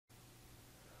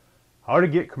How to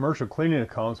get commercial cleaning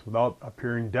accounts without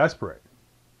appearing desperate.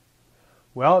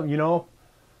 Well, you know,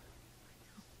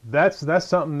 that's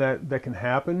something that can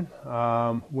happen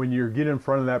when you get in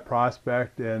front of that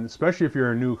prospect, and especially if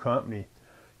you're a new company.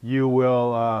 You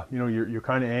will, you know, you're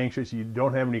kind of anxious. You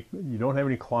don't have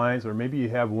any clients, or maybe you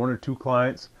have one or two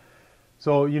clients.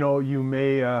 So, you know, you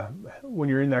may, when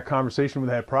you're in that conversation with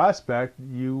that prospect,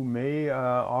 you may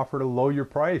offer to lower your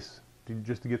price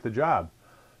just to get the job.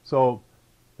 So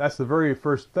that's the very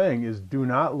first thing, is do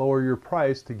not lower your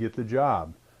price to get the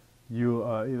job.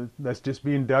 That's just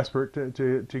being desperate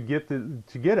to get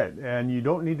it, and you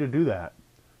don't need to do that.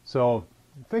 So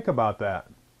think about that.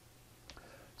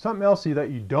 Something else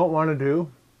that you don't want to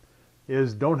do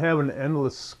is don't have an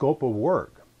endless scope of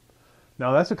work.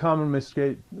 Now that's a common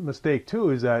mistake too,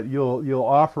 is that you'll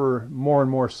offer more and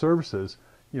more services,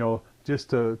 you know, just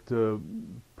to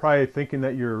probably thinking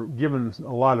that you're giving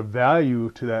a lot of value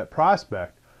to that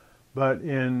prospect. But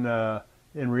in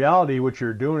reality, what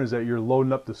you're doing is that you're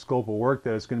loading up the scope of work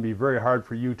that it's going to be very hard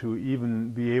for you to even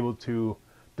be able to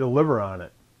deliver on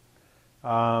it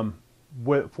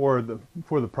for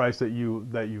the price that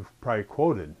you've probably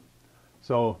quoted.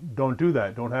 So don't do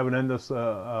that. Don't have an endless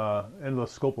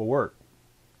scope of work.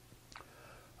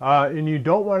 And you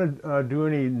don't want to do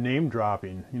any name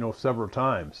dropping, you know, several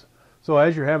times. So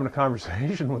as you're having a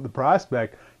conversation with the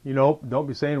prospect, you know, don't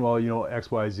be saying, well, you know,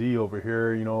 XYZ over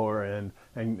here, you know,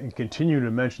 and continue to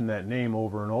mention that name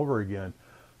over and over again.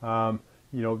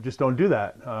 You know, just don't do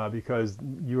that because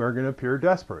you are going to appear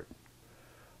desperate.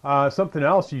 Something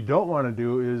else you don't want to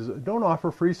do is don't offer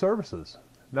free services.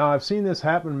 Now, I've seen this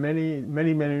happen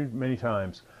many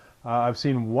times. I've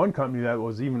seen one company that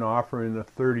was even offering a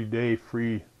 30-day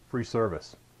free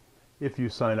service if you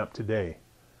sign up today.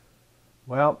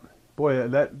 Well, boy,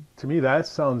 that to me that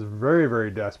sounds very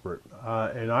desperate,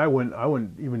 and I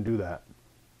wouldn't even do that.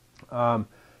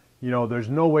 You know, there's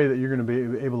no way that you're going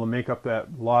to be able to make up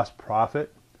that lost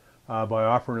profit by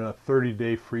offering a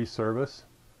 30-day free service.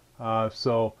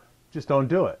 So just don't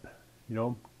do it. You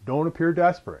know, don't appear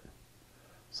desperate.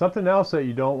 Something else that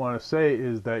you don't want to say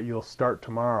is that you'll start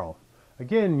tomorrow.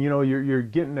 Again, you know, you're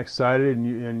getting excited,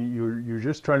 and you're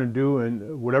just trying to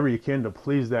do whatever you can to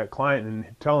please that client and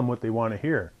tell them what they want to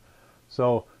hear.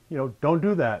 So, you know, don't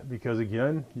do that, because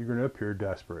again, you're going to appear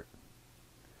desperate.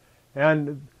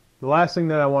 And the last thing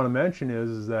that I want to mention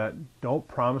is that don't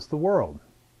promise the world.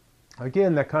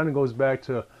 Again, that kind of goes back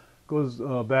to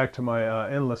my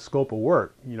endless scope of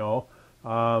work, you know.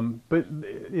 But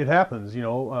it happens, you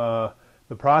know.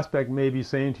 The prospect may be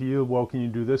saying to you, well, can you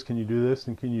do this, can you do this,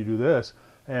 and can you do this?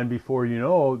 And before you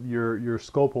know, your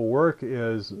scope of work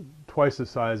is twice the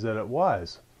size that it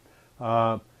was.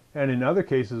 And in other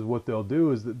cases, what they'll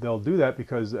do is that they'll do that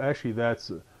because actually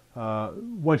that's,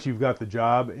 once you've got the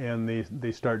job and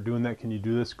they start doing that, can you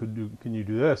do this, can you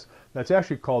do this, that's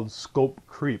actually called scope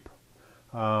creep.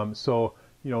 So,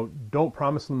 you know, don't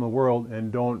promise them the world and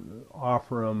don't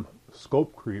offer them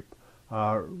scope creep.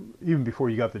 Even before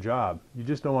you got the job. You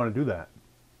just don't want to do that.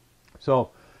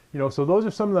 So, you know, so those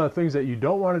are some of the things that you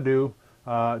don't want to do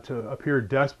to appear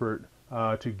desperate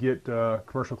to get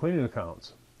commercial cleaning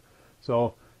accounts.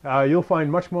 So you'll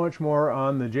find much more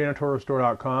on the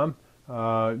janitorialstore.com.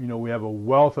 You know, we have a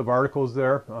wealth of articles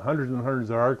there, hundreds and hundreds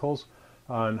of articles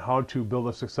on how to build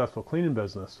a successful cleaning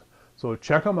business. So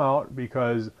check them out,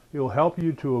 because it'll help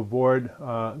you to avoid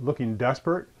looking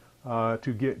desperate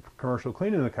to get commercial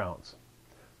cleaning accounts.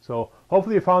 So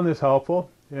hopefully you found this helpful,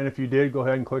 and if you did, go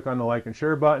ahead and click on the like and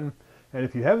share button. And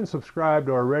if you haven't subscribed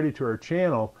already to our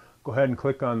channel, go ahead and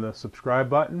click on the subscribe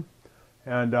button.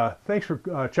 And thanks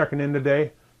for checking in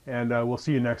today, and we'll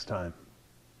see you next time.